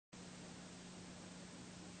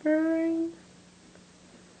Burring.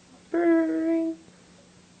 Burring.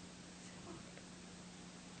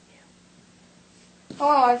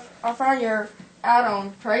 Oh, I found your ad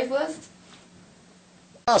on Craigslist.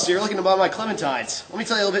 Oh, so you're looking to buy my Clementines. Let me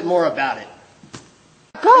tell you a little bit more about it.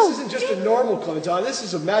 Go! This isn't just a normal Clementine, this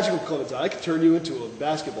is a magical Clementine. I can turn you into a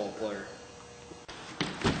basketball player.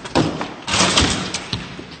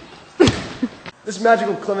 This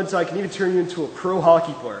magical Clementine can even turn you into a pro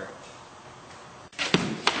hockey player.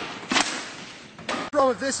 The problem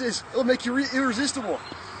with this is, it'll make you irresistible.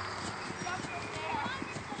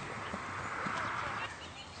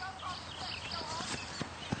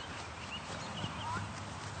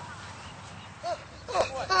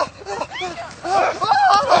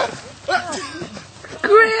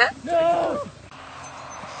 Grant! No!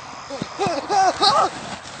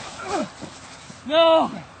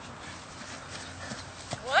 No!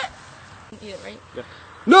 What? Yeah, right? Yeah.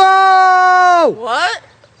 No! What?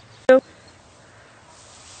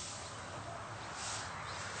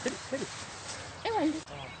 Hit it. Aaron.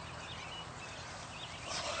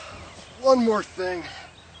 One more thing.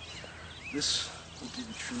 This will be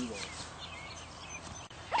the true one.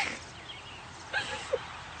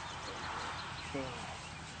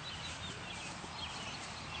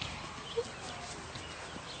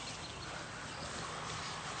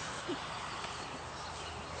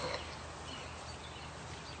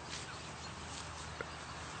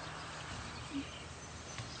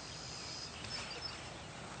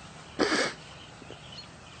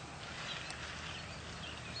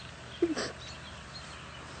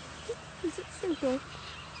 Is it simple?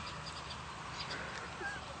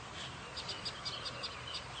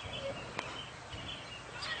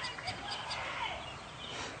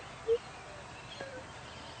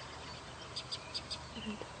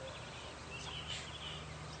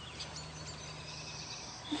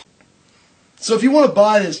 So if you want to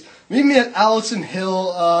buy this, meet me at Allison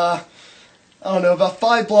Hill, I don't know, about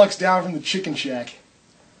 5 blocks down from the Chicken Shack.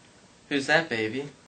 Who's that, baby?